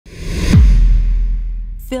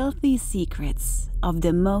filthy secrets of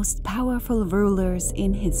the most powerful rulers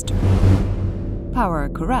in history. Power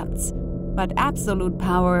corrupts, but absolute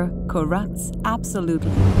power corrupts absolutely.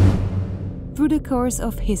 Through the course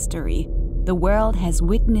of history, the world has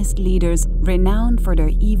witnessed leaders renowned for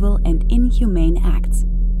their evil and inhumane acts,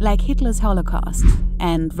 like Hitler's Holocaust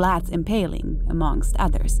and Vlad's impaling, amongst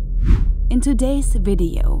others. In today's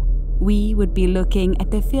video, we would be looking at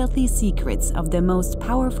the filthy secrets of the most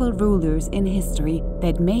powerful rulers in history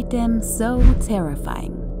that made them so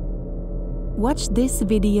terrifying. Watch this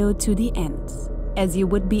video to the end, as you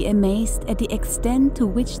would be amazed at the extent to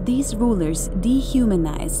which these rulers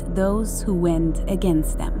dehumanize those who went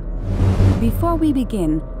against them. Before we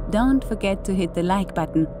begin, don't forget to hit the like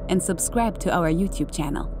button and subscribe to our YouTube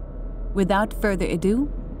channel. Without further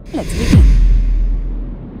ado, let's begin.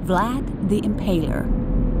 Vlad the Impaler.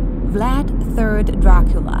 Vlad III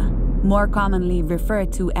Dracula, more commonly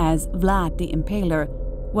referred to as Vlad the Impaler,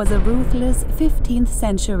 was a ruthless 15th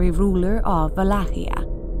century ruler of Wallachia,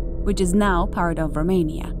 which is now part of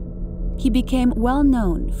Romania. He became well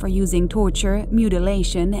known for using torture,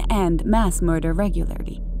 mutilation, and mass murder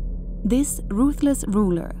regularly. This ruthless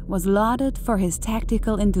ruler was lauded for his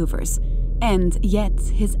tactical endeavors, and yet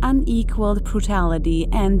his unequaled brutality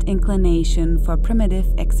and inclination for primitive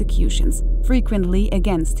executions, frequently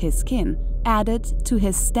against his skin, added to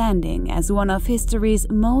his standing as one of history's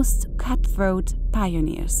most cutthroat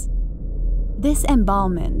pioneers. This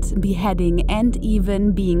embalmment, beheading, and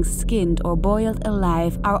even being skinned or boiled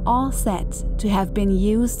alive are all said to have been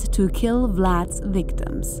used to kill Vlad's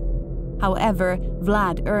victims. However,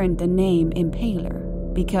 Vlad earned the name Impaler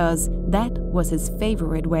because that was his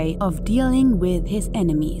favorite way of dealing with his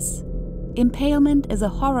enemies. Impalement is a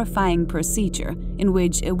horrifying procedure in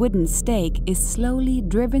which a wooden stake is slowly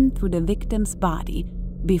driven through the victim's body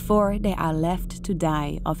before they are left to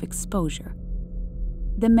die of exposure.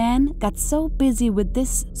 The man got so busy with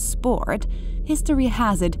this sport, history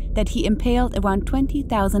has it that he impaled around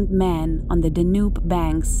 20,000 men on the Danube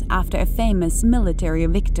banks after a famous military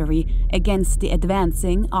victory against the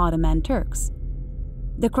advancing Ottoman Turks.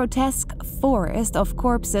 The grotesque forest of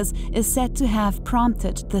corpses is said to have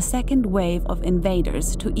prompted the second wave of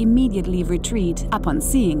invaders to immediately retreat upon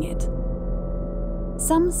seeing it.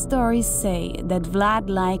 Some stories say that Vlad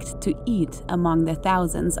liked to eat among the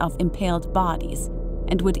thousands of impaled bodies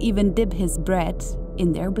and would even dip his bread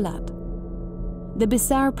in their blood. The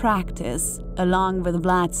bizarre practice, along with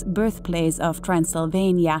Vlad's birthplace of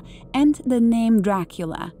Transylvania and the name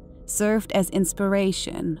Dracula, served as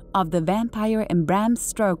inspiration of the vampire in Bram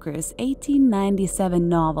Stoker's 1897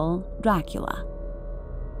 novel Dracula.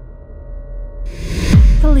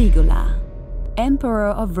 Caligula, Emperor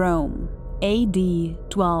of Rome, AD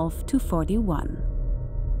 12 to 41.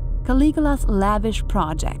 Caligula's lavish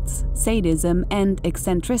projects, sadism, and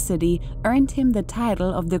eccentricity earned him the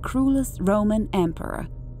title of the cruelest Roman emperor,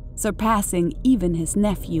 surpassing even his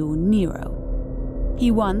nephew Nero. He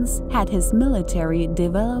once had his military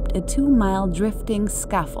developed a 2-mile drifting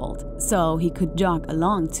scaffold so he could jog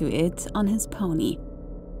along to it on his pony.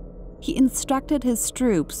 He instructed his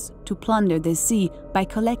troops to plunder the sea by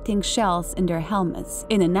collecting shells in their helmets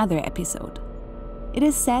in another episode. It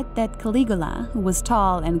is said that Caligula, who was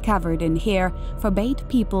tall and covered in hair, forbade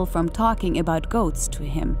people from talking about goats to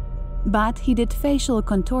him, but he did facial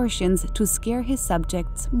contortions to scare his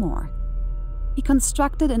subjects more. He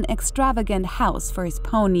constructed an extravagant house for his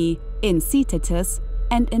pony in Citetus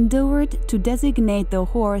and endured to designate the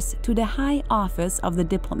horse to the high office of the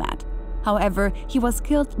diplomat. However, he was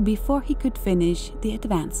killed before he could finish the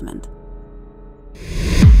advancement.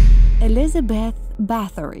 Elizabeth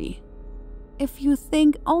Bathory. If you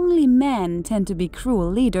think only men tend to be cruel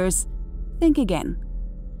leaders, think again.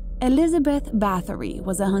 Elizabeth Bathory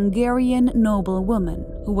was a Hungarian noblewoman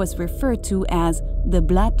who was referred to as the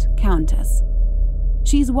Blood Countess.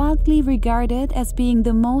 She is widely regarded as being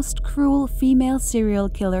the most cruel female serial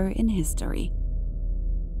killer in history.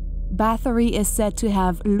 Bathory is said to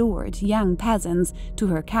have lured young peasants to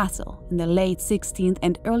her castle in the late 16th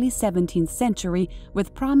and early 17th century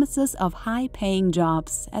with promises of high-paying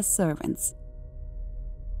jobs as servants.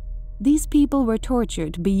 These people were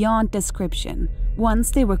tortured beyond description once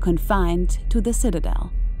they were confined to the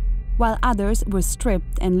citadel. While others were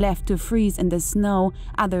stripped and left to freeze in the snow,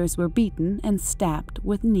 others were beaten and stabbed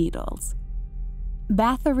with needles.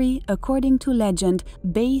 Bathory, according to legend,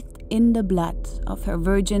 bathed in the blood of her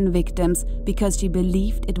virgin victims because she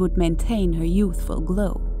believed it would maintain her youthful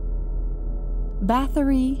glow.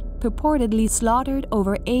 Bathory purportedly slaughtered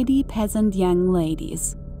over 80 peasant young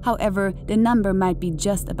ladies. However, the number might be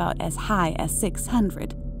just about as high as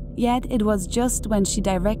 600. Yet it was just when she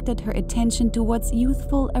directed her attention towards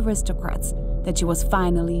youthful aristocrats that she was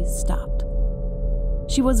finally stopped.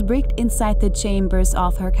 She was bricked inside the chambers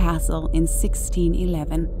of her castle in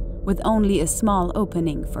 1611, with only a small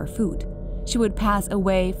opening for food. She would pass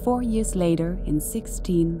away 4 years later in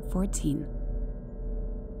 1614.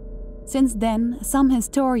 Since then, some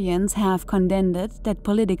historians have contended that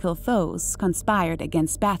political foes conspired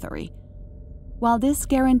against Bathory. While this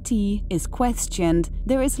guarantee is questioned,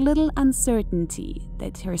 there is little uncertainty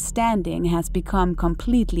that her standing has become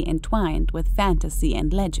completely entwined with fantasy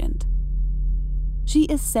and legend. She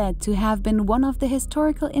is said to have been one of the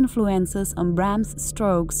historical influences on Bram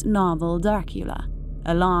Stoker's novel Dracula,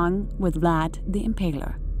 along with Vlad the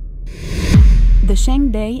Impaler. The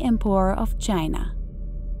Zhengde Emperor of China.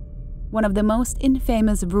 One of the most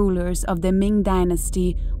infamous rulers of the Ming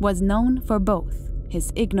dynasty, was known for both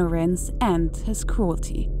his ignorance and his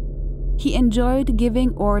cruelty. He enjoyed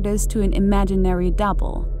giving orders to an imaginary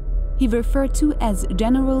double he referred to as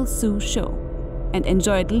General Su Shou, and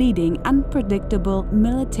enjoyed leading unpredictable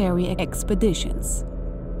military expeditions.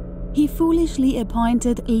 He foolishly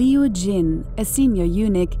appointed Liu Jin, a senior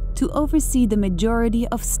eunuch, to oversee the majority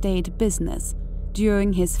of state business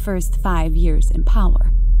during his first 5 years in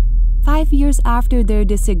power. 5 years after their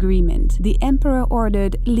disagreement, the emperor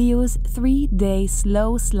ordered Liu's 3-day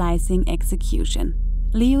slow slicing execution.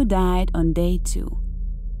 Liu died on day 2.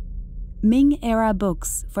 Ming-era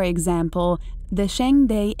books, for example, the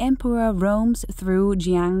Zhengde Emperor roams through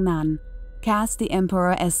Jiangnan, cast the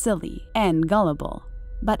emperor as silly and gullible,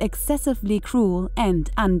 but excessively cruel and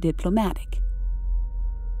undiplomatic.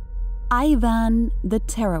 Ivan the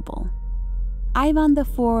Terrible. Ivan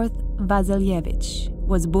IV Vasilyevich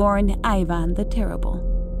was born Ivan the Terrible.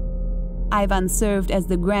 Ivan served as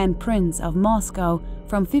the Grand Prince of Moscow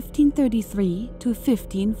from 1533 to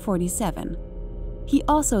 1547. He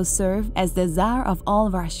also served as the Tsar of all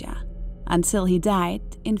Russia, until he died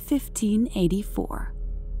in 1584.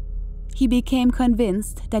 He became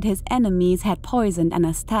convinced that his enemies had poisoned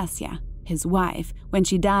Anastasia, his wife, when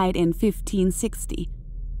she died in 1560.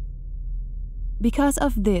 Because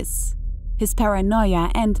of this, his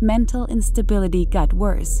paranoia and mental instability got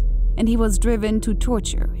worse, and he was driven to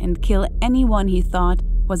torture and kill anyone he thought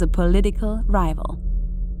was a political rival.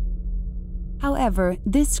 However,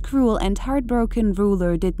 this cruel and heartbroken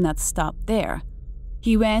ruler did not stop there.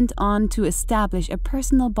 He went on to establish a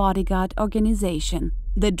personal bodyguard organization,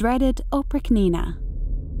 the dreaded Oprichnina.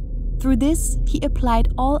 Through this, he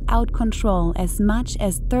applied all-out control as much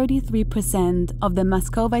as 33% of the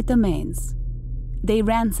Muscovite domains. They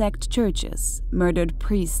ransacked churches, murdered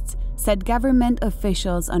priests, set government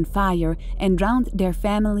officials on fire, and drowned their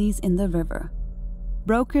families in the river.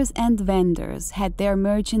 Brokers and vendors had their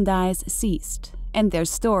merchandise seized and their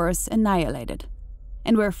stores annihilated,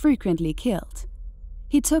 and were frequently killed.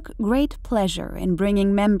 He took great pleasure in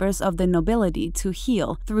bringing members of the nobility to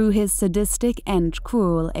heel through his sadistic and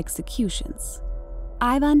cruel executions.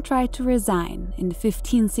 Ivan tried to resign in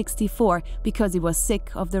 1564 because he was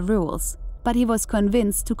sick of the rules, but he was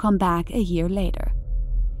convinced to come back a year later.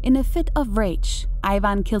 In a fit of rage,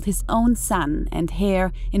 Ivan killed his own son and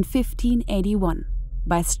heir in 1581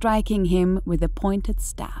 by striking him with a pointed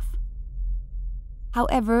staff.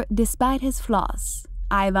 However, despite his flaws,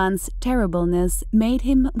 Ivan's terribleness made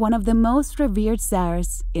him one of the most revered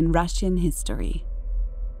Tsars in Russian history.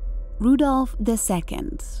 Rudolph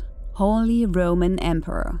II, Holy Roman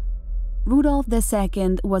Emperor. Rudolph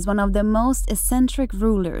II was one of the most eccentric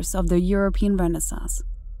rulers of the European Renaissance.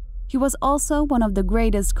 He was also one of the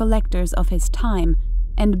greatest collectors of his time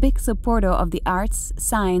and big supporter of the arts,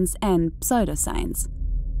 science, and pseudoscience.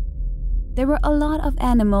 There were a lot of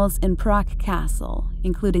animals in Prague Castle,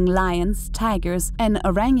 including lions, tigers, an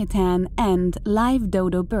orangutan, and live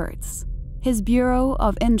dodo birds. His Bureau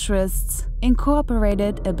of Interests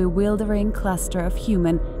incorporated a bewildering cluster of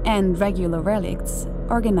human and regular relicts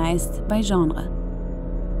organized by genre.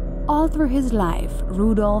 All through his life,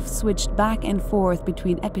 Rudolph switched back and forth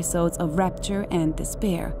between episodes of rapture and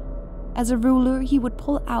despair. As a ruler, he would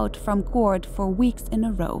pull out from court for weeks in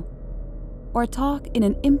a row, or talk in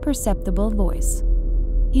an imperceptible voice.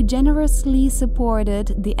 He generously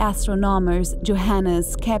supported the astronomers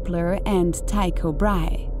Johannes Kepler and Tycho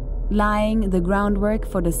Brahe, laying the groundwork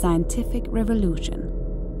for the scientific revolution.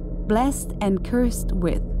 Blessed and cursed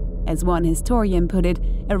with, as one historian put it,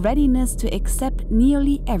 a readiness to accept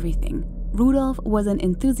nearly everything, Rudolph was an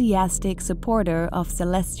enthusiastic supporter of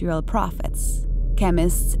celestial prophets,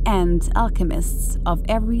 chemists, and alchemists of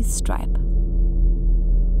every stripe.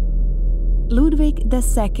 Ludwig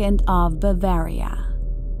II of Bavaria.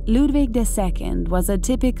 Ludwig II was a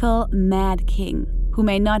typical mad king, who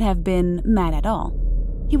may not have been mad at all.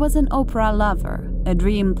 He was an opera lover, a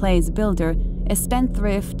dream place builder, a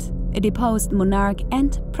spendthrift, a deposed monarch,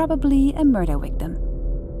 and probably a murder victim.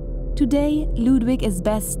 Today, Ludwig is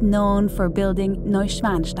best known for building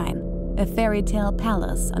Neuschwanstein, a fairy tale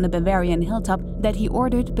palace on a Bavarian hilltop that he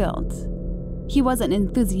ordered built. He was an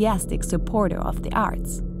enthusiastic supporter of the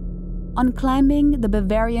arts. On climbing the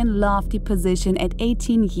Bavarian lofty position at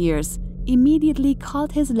 18 years, immediately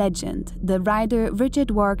called his legend the writer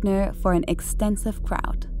Richard Wagner for an extensive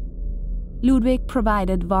crowd. Ludwig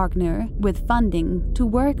provided Wagner with funding to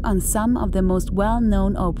work on some of the most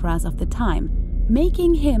well-known operas of the time,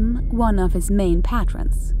 making him one of his main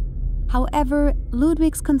patrons. However,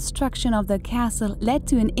 Ludwig's construction of the castle led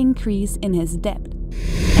to an increase in his debt,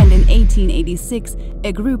 and in 1886,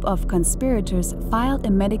 a group of conspirators filed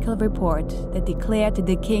a medical report that declared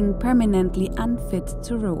the king permanently unfit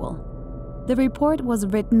to rule. The report was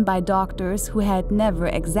written by doctors who had never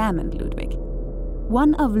examined Ludwig.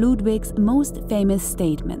 One of Ludwig's most famous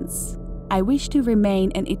statements, "I wish to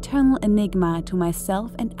remain an eternal enigma to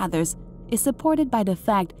myself and others," is supported by the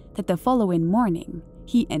fact that the following morning,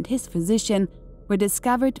 he and his physician were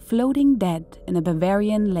discovered floating dead in a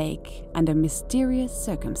Bavarian lake under mysterious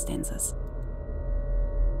circumstances.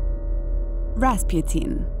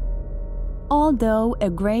 Rasputin. Although a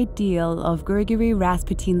great deal of Grigory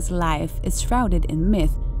Rasputin's life is shrouded in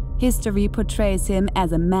myth, history portrays him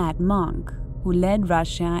as a mad monk who led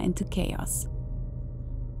Russia into chaos.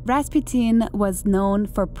 Rasputin was known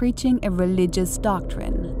for preaching a religious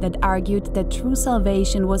doctrine that argued that true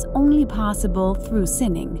salvation was only possible through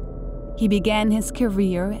sinning. He began his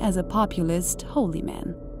career as a populist holy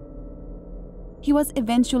man. He was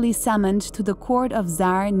eventually summoned to the court of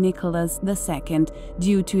Tsar Nicholas II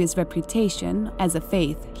due to his reputation as a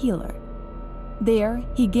faith healer. There,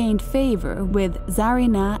 he gained favor with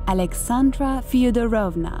Tsarina Alexandra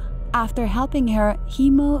Fyodorovna after helping her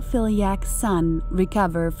hemophiliac son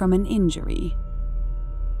recover from an injury.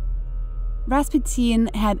 Rasputin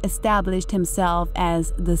had established himself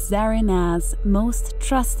as the Tsarina's most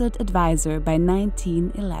trusted advisor by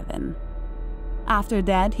 1911. After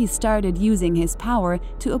that, he started using his power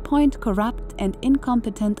to appoint corrupt and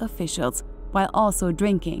incompetent officials, while also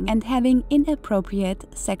drinking and having inappropriate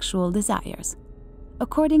sexual desires.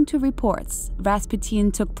 According to reports,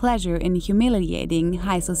 Rasputin took pleasure in humiliating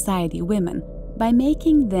high society women by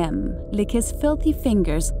making them lick his filthy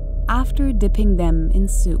fingers after dipping them in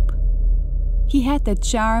soup. He had the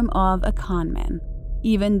charm of a conman.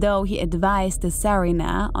 Even though he advised the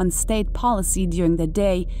Tsarina on state policy during the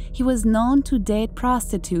day, he was known to date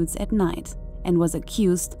prostitutes at night and was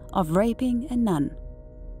accused of raping a nun.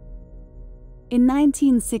 In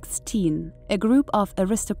 1916, a group of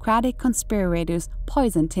aristocratic conspirators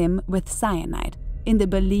poisoned him with cyanide in the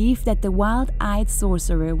belief that the wild-eyed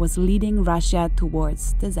sorcerer was leading Russia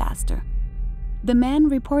towards disaster. The man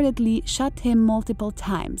reportedly shot him multiple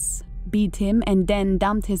times, beat him, and then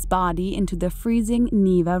dumped his body into the freezing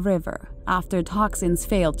Neva River after toxins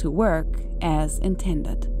failed to work as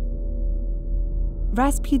intended.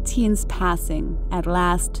 Rasputin's passing, at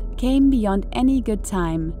last, came beyond any good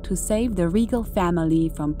time to save the regal family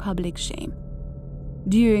from public shame.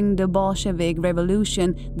 During the Bolshevik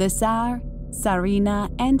Revolution, the Tsar, Tsarina,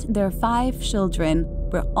 and their 5 children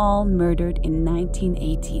were all murdered in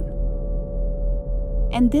 1918.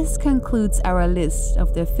 And this concludes our list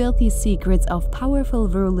of the filthy secrets of powerful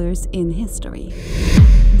rulers in history.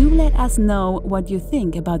 Do let us know what you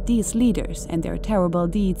think about these leaders and their terrible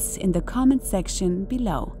deeds in the comment section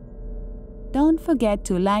below. Don't forget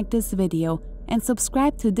to like this video and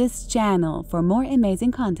subscribe to this channel for more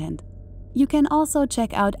amazing content. You can also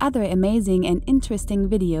check out other amazing and interesting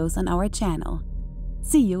videos on our channel.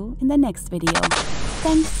 See you in the next video.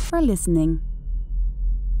 Thanks for listening.